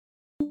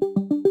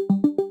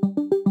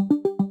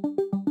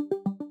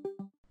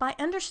By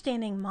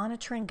understanding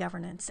monitoring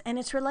governance and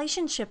its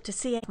relationship to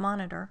CA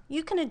Monitor,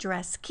 you can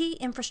address key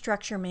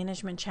infrastructure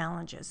management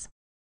challenges.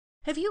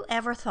 Have you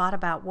ever thought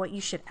about what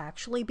you should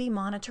actually be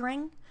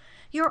monitoring?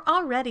 You're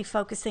already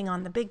focusing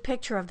on the big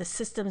picture of the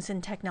systems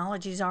and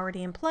technologies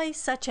already in place,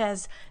 such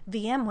as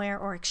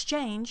VMware or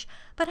Exchange,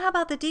 but how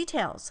about the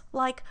details,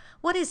 like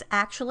what is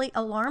actually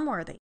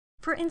alarm-worthy?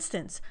 For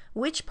instance,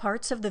 which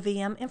parts of the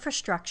VM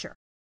infrastructure?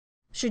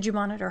 Should you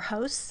monitor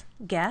hosts,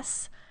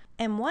 guests,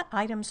 and what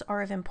items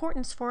are of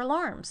importance for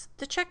alarms,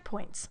 the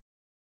checkpoints?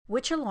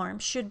 Which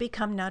alarms should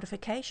become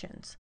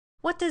notifications?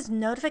 What does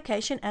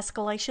notification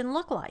escalation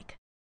look like?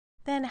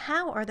 Then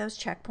how are those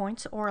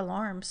checkpoints or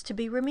alarms to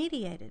be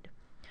remediated?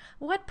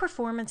 What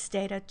performance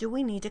data do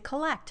we need to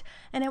collect,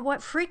 and at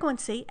what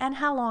frequency and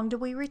how long do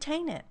we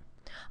retain it?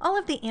 All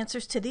of the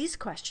answers to these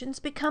questions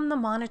become the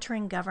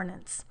monitoring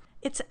governance.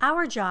 It's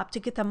our job to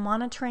get the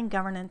monitoring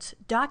governance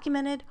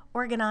documented,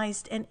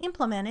 organized, and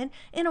implemented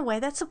in a way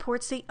that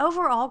supports the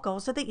overall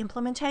goals of the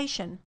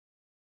implementation.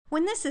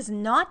 When this is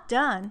not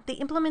done, the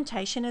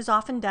implementation is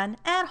often done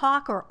ad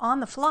hoc or on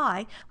the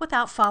fly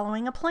without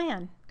following a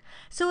plan.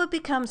 So it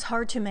becomes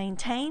hard to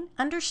maintain,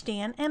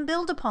 understand, and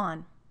build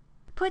upon.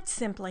 Put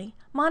simply,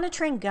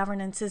 monitoring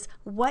governance is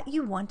what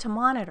you want to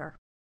monitor.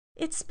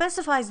 It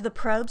specifies the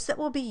probes that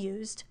will be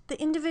used, the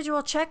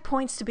individual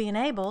checkpoints to be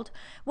enabled,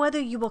 whether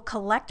you will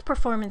collect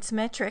performance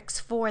metrics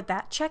for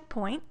that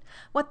checkpoint,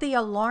 what the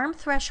alarm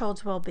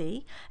thresholds will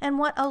be, and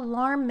what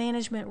alarm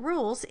management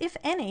rules, if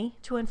any,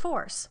 to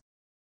enforce.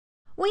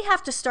 We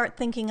have to start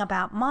thinking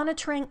about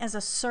monitoring as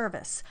a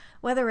service,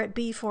 whether it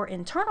be for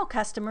internal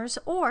customers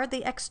or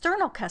the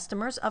external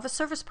customers of a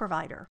service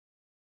provider.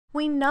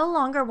 We no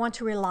longer want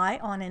to rely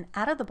on an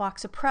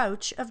out-of-the-box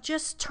approach of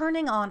just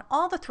turning on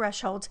all the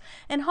thresholds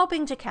and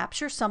hoping to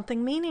capture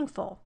something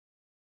meaningful.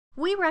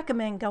 We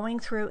recommend going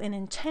through an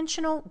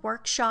intentional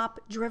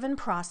workshop-driven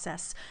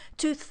process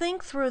to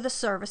think through the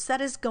service that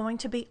is going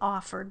to be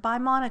offered by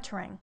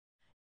monitoring.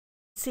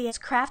 CA has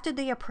crafted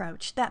the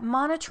approach that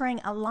monitoring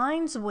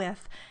aligns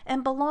with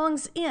and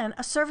belongs in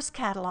a service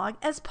catalog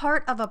as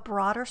part of a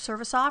broader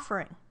service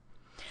offering.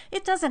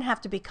 It doesn't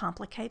have to be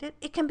complicated.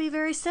 It can be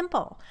very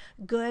simple: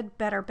 good,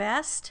 better,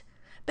 best,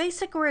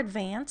 basic or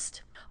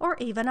advanced, or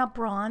even a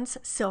bronze,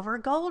 silver,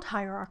 gold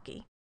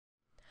hierarchy.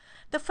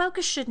 The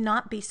focus should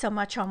not be so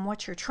much on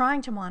what you're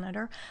trying to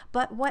monitor,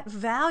 but what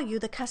value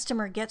the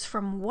customer gets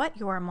from what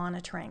you are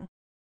monitoring.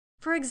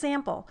 For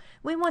example,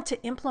 we want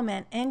to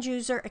implement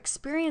end-user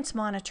experience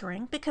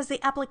monitoring because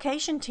the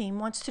application team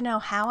wants to know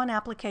how an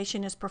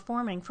application is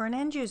performing for an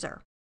end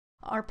user.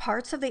 Are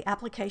parts of the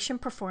application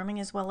performing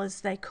as well as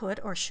they could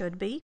or should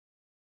be?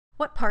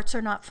 What parts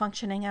are not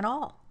functioning at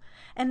all?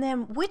 And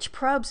then which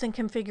probes and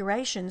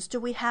configurations do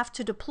we have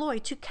to deploy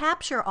to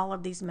capture all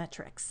of these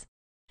metrics?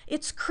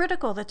 It's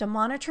critical that the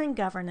monitoring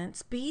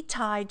governance be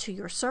tied to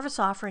your service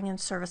offering and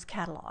service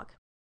catalog.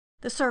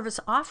 The service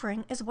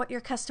offering is what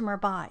your customer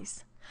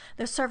buys.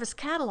 The service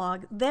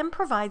catalog then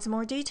provides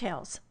more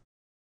details.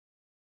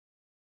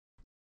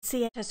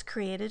 CA has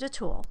created a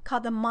tool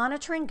called the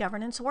Monitoring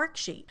Governance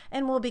Worksheet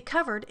and will be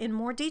covered in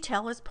more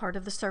detail as part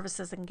of the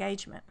services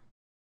engagement.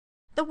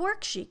 The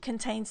worksheet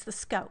contains the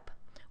scope,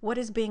 what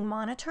is being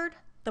monitored,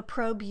 the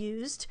probe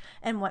used,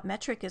 and what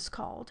metric is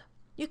called.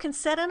 You can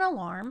set an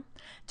alarm,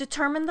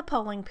 determine the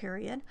polling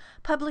period,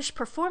 publish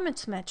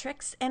performance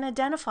metrics, and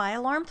identify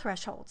alarm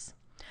thresholds.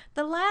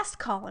 The last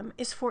column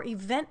is for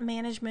event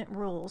management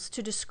rules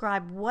to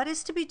describe what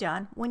is to be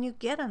done when you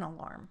get an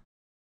alarm.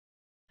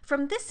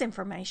 From this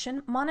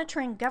information,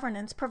 monitoring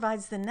governance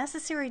provides the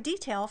necessary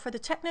detail for the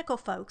technical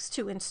folks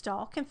to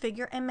install,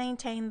 configure, and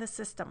maintain the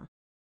system.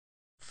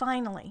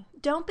 Finally,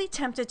 don't be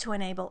tempted to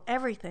enable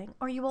everything,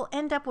 or you will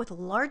end up with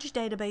large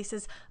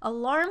databases,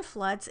 alarm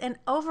floods, and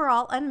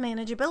overall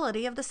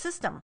unmanageability of the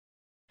system.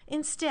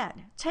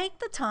 Instead, take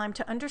the time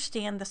to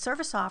understand the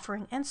service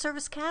offering and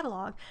service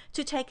catalog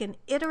to take an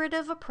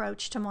iterative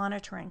approach to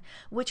monitoring,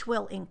 which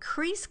will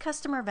increase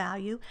customer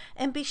value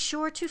and be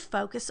sure to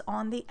focus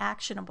on the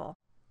actionable.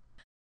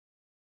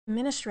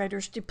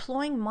 Administrators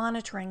deploying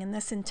monitoring in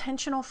this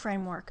intentional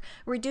framework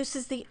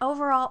reduces the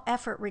overall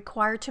effort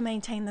required to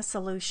maintain the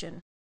solution.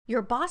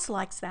 Your boss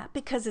likes that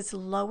because it's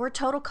lower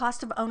total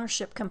cost of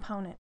ownership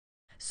component.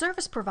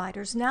 Service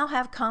providers now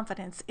have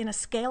confidence in a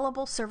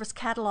scalable service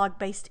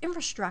catalog-based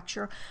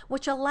infrastructure,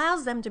 which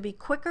allows them to be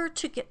quicker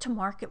to get to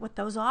market with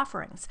those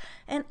offerings.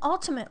 And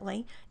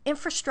ultimately,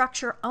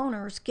 infrastructure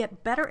owners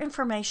get better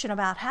information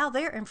about how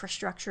their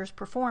infrastructure is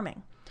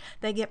performing.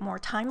 They get more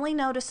timely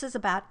notices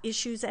about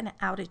issues and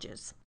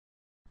outages.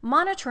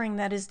 Monitoring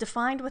that is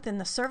defined within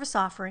the service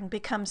offering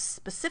becomes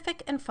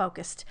specific and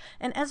focused,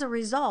 and as a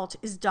result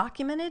is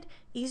documented,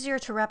 easier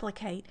to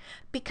replicate,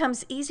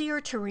 becomes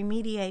easier to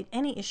remediate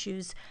any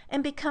issues,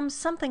 and becomes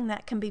something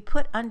that can be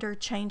put under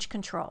change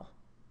control.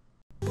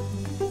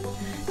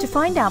 To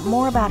find out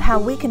more about how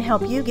we can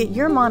help you get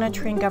your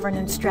monitoring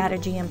governance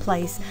strategy in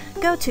place,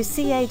 go to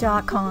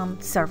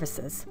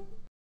ca.com/services.